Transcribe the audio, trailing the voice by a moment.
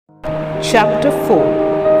Chapter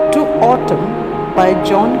 4 To Autumn by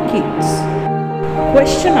John Keats.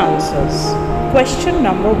 Question answers. Question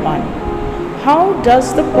number 1. How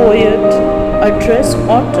does the poet address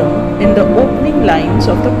autumn in the opening lines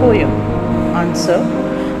of the poem? Answer.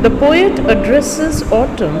 The poet addresses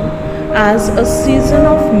autumn as a season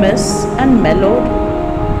of mist and mellowed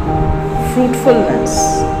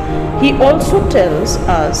fruitfulness. He also tells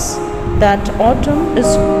us that autumn is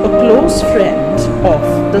a close friend of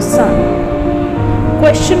the sun.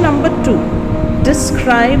 Question number 2.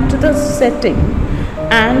 Describe the setting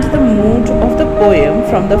and the mood of the poem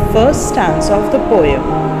from the first stanza of the poem.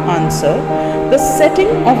 Answer. The setting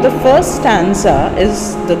of the first stanza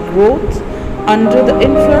is the growth under the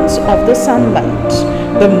influence of the sunlight.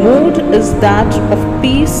 The mood is that of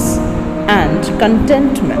peace and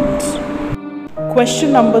contentment.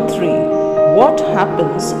 Question number 3. What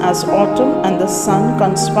happens as autumn and the sun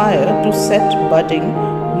conspire to set budding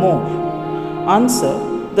more? Answer.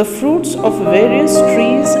 The fruits of various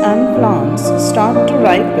trees and plants start to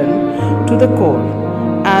ripen to the core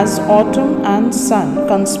as autumn and sun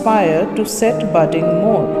conspire to set budding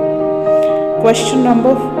more. Question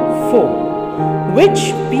number 4.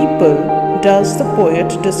 Which people does the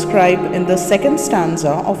poet describe in the second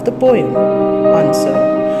stanza of the poem? Answer.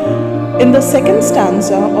 In the second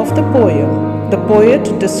stanza of the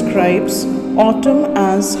poet describes autumn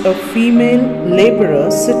as a female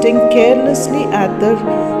laborer sitting carelessly at the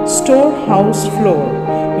storehouse floor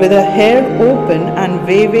with her hair open and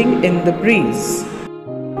waving in the breeze.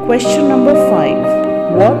 Question number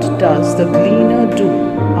 5. What does the gleaner do?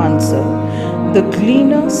 Answer. The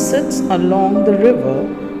gleaner sits along the river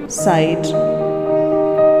side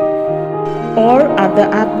or at the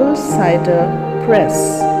apple cider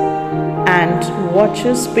press and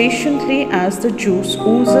watches patiently as the juice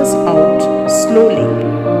oozes out slowly.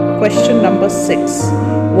 Question number 6.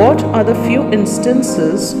 What are the few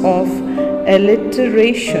instances of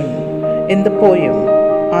alliteration in the poem?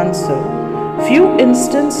 Answer. Few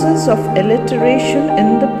instances of alliteration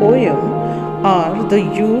in the poem are the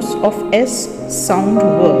use of S-sound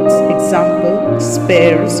words, example,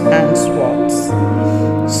 spares and swaths,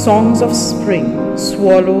 songs of spring,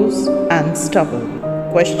 swallows and stubble.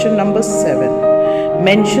 Question number 7.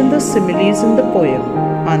 Mention the similes in the poem.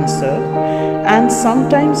 Answer. And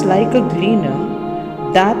sometimes like a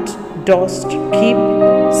gleaner, that dost keep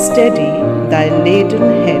steady thy laden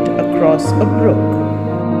head across a brook.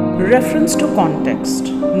 Reference to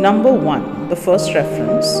context. Number 1. The first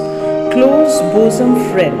reference. Close bosom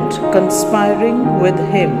friend conspiring with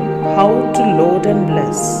him how to load and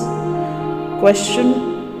bless. Question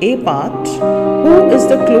A part. Who is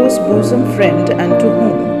the close bosom friend and to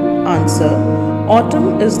whom? Answer.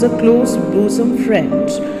 Autumn is the close bosom friend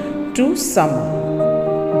to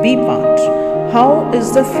summer. B part. How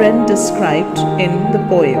is the friend described in the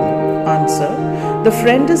poem? Answer. The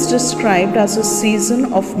friend is described as a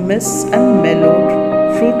season of mist and mellowed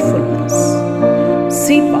fruitfulness.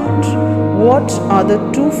 C part. What are the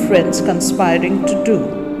two friends conspiring to do?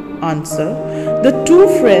 Answer. The two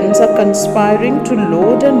friends are conspiring to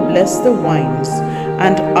load and bless the vines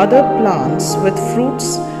and other plants with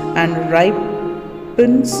fruits and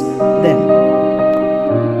ripens them.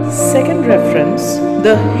 Second reference.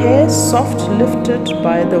 The hair soft lifted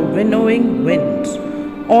by the winnowing wind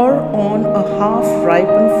or on a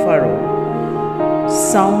half-ripened furrow,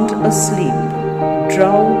 sound asleep,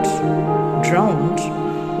 drowned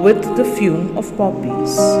with the fume of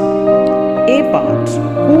poppies. A part.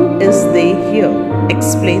 Who is they here?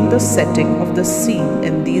 Explain the setting of the scene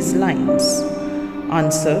in these lines.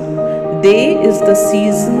 Answer. They is the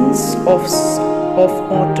seasons of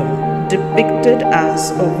autumn, depicted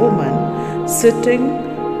as a woman sitting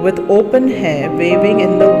with open hair waving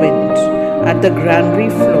in the wind at the granary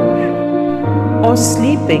floor, or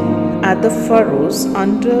sleeping at the furrows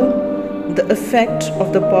under the effect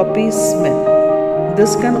of the poppy's smell.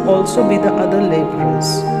 This can also be the other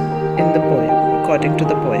laborers in the poem, according to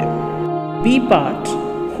the poem. B part.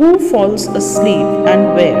 Who falls asleep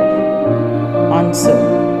and where? Answer.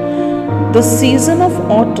 The season of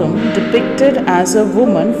autumn depicted as a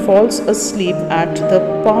woman falls asleep at the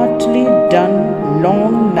partly done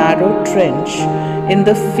long narrow trench in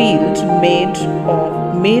the field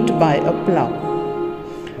made by a plough.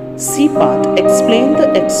 C part. Explain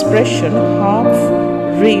the expression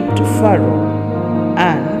half-reaped furrow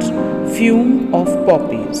and fume of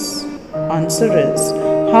poppies. Answer is.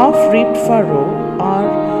 Half-reaped furrow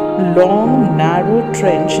are long narrow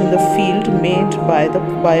trench in the field made by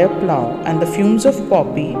a plough, and the fumes of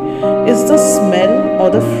poppy is the smell or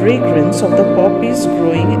the fragrance of the poppies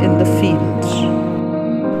growing in the field.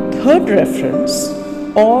 Third reference.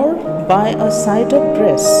 Or by a cider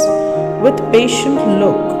press, with patient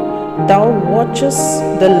look, thou watchest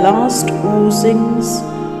the last oozings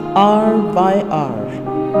hour by hour.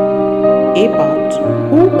 A part,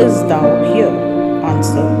 who is thou here?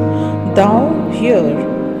 Answer, thou here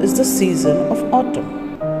is the season of autumn.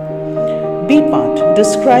 B part,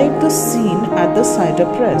 describe the scene at the cider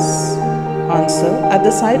press. Answer, at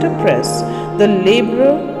the cider press, the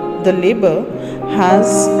labor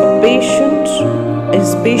has a patient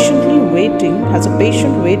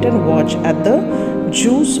wait and watch at the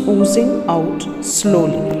juice oozing out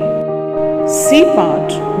slowly. C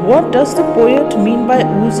part, what does the poet mean by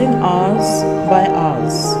oozing hours by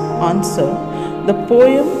hours? Answer, the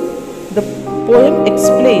poem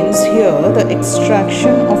explains here the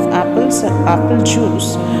extraction of apple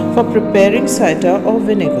juice for preparing cider or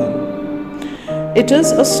vinegar. It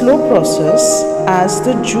is a slow process as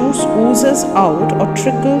the juice oozes out or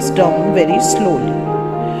trickles down very slowly.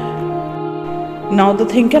 Now the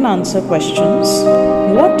think and answer questions.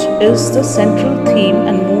 What is the central theme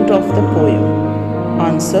and mood of the poem?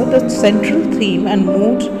 Answer, the central theme and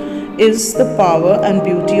mood is the power and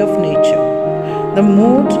beauty of nature. The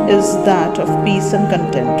mood is that of peace and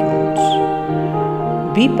contentment.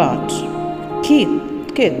 B part,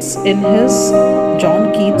 Keats in his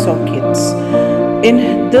John Keats or Keats.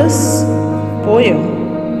 In this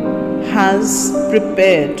poem has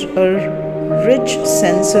prepared a rich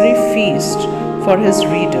sensory feast for his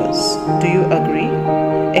readers. Do you agree?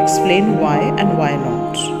 Explain why and why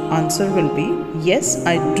not. Answer will be, yes,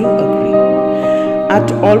 I do agree.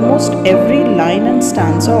 At almost every line and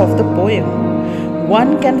stanza of the poem,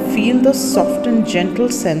 one can feel the soft and gentle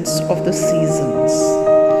sense of the seasons.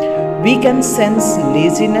 We can sense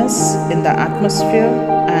laziness in the atmosphere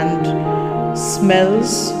and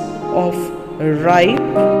smells of ripe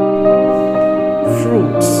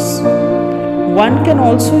fruits. One can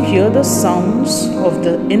also hear the sounds of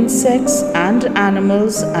the insects and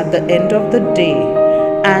animals at the end of the day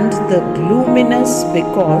and the gloominess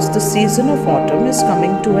because the season of autumn is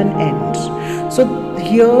coming to an end. So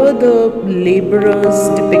here the laborers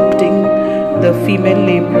depicting the female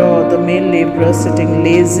laborer or the male laborer sitting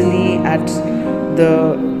lazily at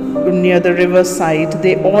near the riverside,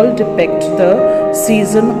 they all depict the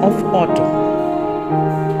season of autumn.